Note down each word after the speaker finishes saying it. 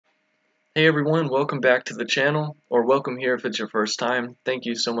Hey everyone, welcome back to the channel, or welcome here if it's your first time. Thank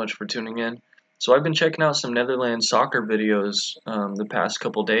you so much for tuning in. So I've been checking out some Netherlands soccer videos the past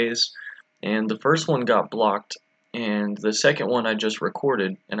couple days, and the first one got blocked, and the second one I just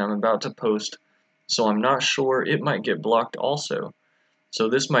recorded, and I'm about to post, so I'm not sure it might get blocked also. So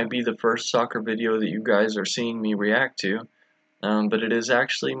this might be the first soccer video that you guys are seeing me react to, but it is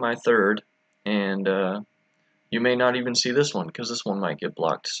actually my third, and you may not even see this one, because this one might get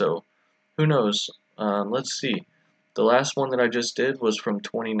blocked, so who knows? Let's see. The last one that I just did was from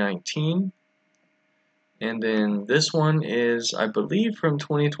 2019, and then this one is, I believe, from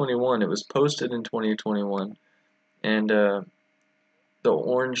 2021. It was posted in 2021, and the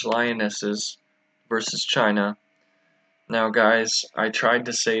Orange Lionesses versus China. Now, guys, I tried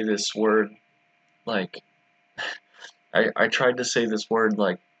to say this word like I tried to say this word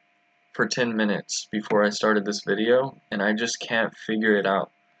like for 10 minutes before I started this video, and I just can't figure it out.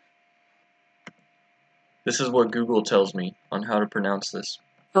 This is what Google tells me on how to pronounce this.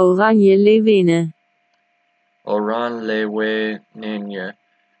 Oranje Leeuwinnen. Oran Leeuwinnen.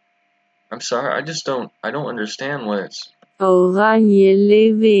 I'm sorry, I don't understand what it's. Oranje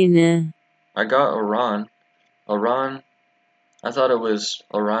Leeuwinnen. I got Oran. Oran, I thought it was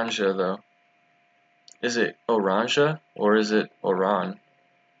Oranje though. Is it Oranje or is it Oran?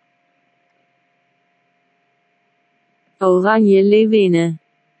 Oranje Leeuwinnen.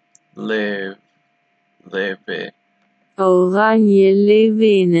 Leve. Oranje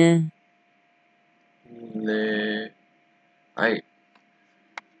Leeuwinnen. Le. I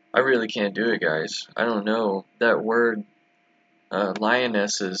really can't do it, guys. I don't know. That word,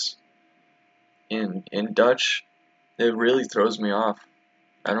 lionesses, in Dutch, it really throws me off.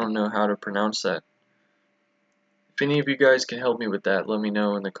 I don't know how to pronounce that. If any of you guys can help me with that, let me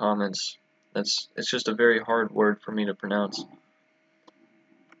know in the comments. It's just a very hard word for me to pronounce.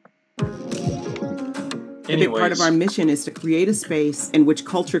 A big part of our mission is to create a space in which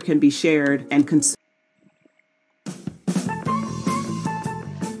culture can be shared and consumed.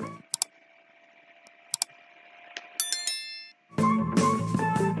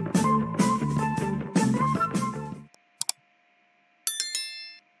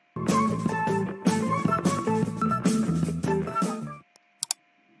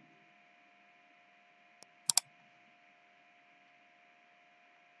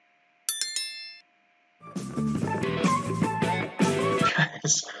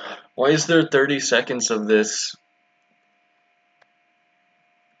 Guys, why is there 30 seconds of this?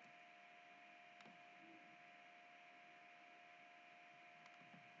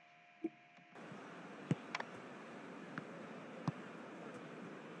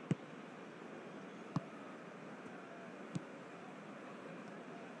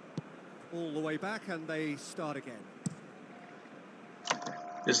 All the way back and they start again.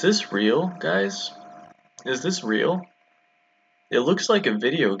 Is this real, guys? Is this real? It looks like a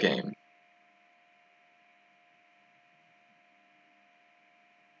video game.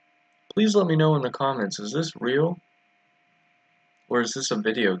 Please let me know in the comments, is this real? Or is this a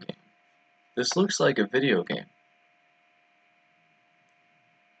video game? This looks like a video game.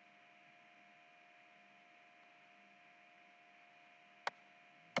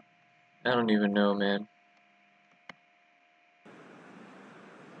 I don't even know, man.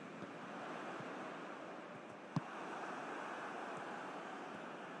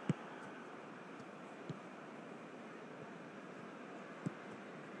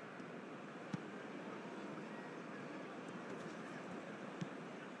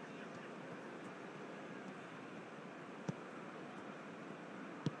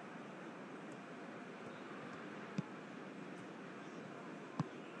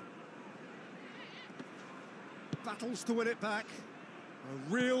 Battles to win it back.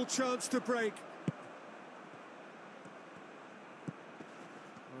 A real chance to break.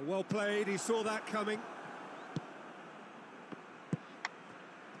 Well played, he saw that coming.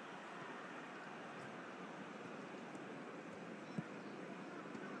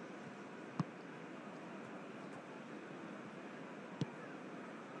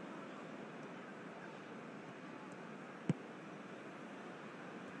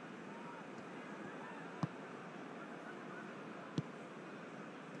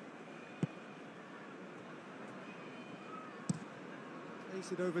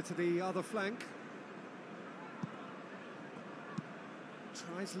 Plays it over to the other flank.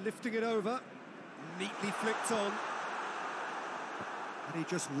 Tries lifting it over. Neatly flicked on. And he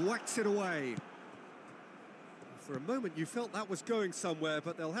just whacks it away. For a moment you felt that was going somewhere,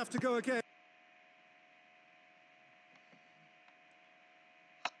 but they'll have to go again.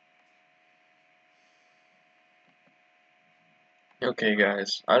 Okay,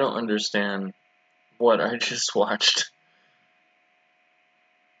 guys, I don't understand what I just watched.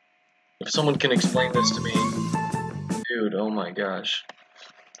 If someone can explain this to me, dude, oh my gosh.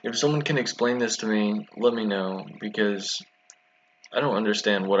 If someone can explain this to me, let me know, because I don't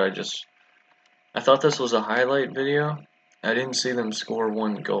understand what I thought this was a highlight video. I didn't see them score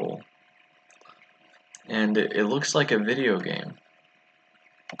one goal. And it looks like a video game.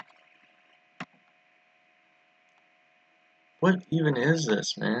 What even is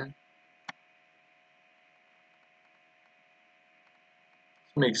this, man?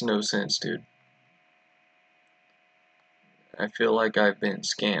 This makes no sense, dude. I feel like I've been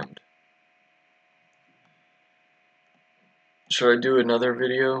scammed. Should I do another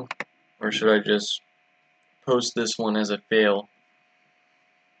video? Or should I just post this one as a fail?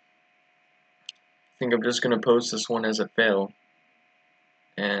 I think I'm just gonna post this one as a fail.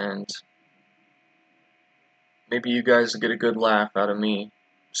 And maybe you guys get a good laugh out of me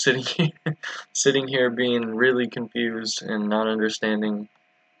sitting here being really confused and not understanding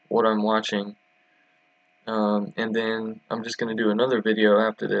what I'm watching. And then I'm just going to do another video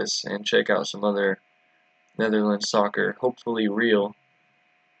after this and check out some other Netherlands soccer, hopefully real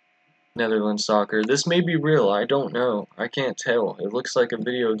Netherlands soccer. This may be real, I don't know. I can't tell. It looks like a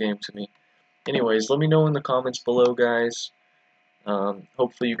video game to me. Anyways, let me know in the comments below, guys.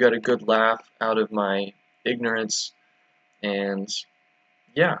 Hopefully you got a good laugh out of my ignorance. And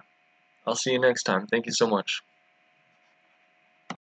yeah, I'll see you next time. Thank you so much.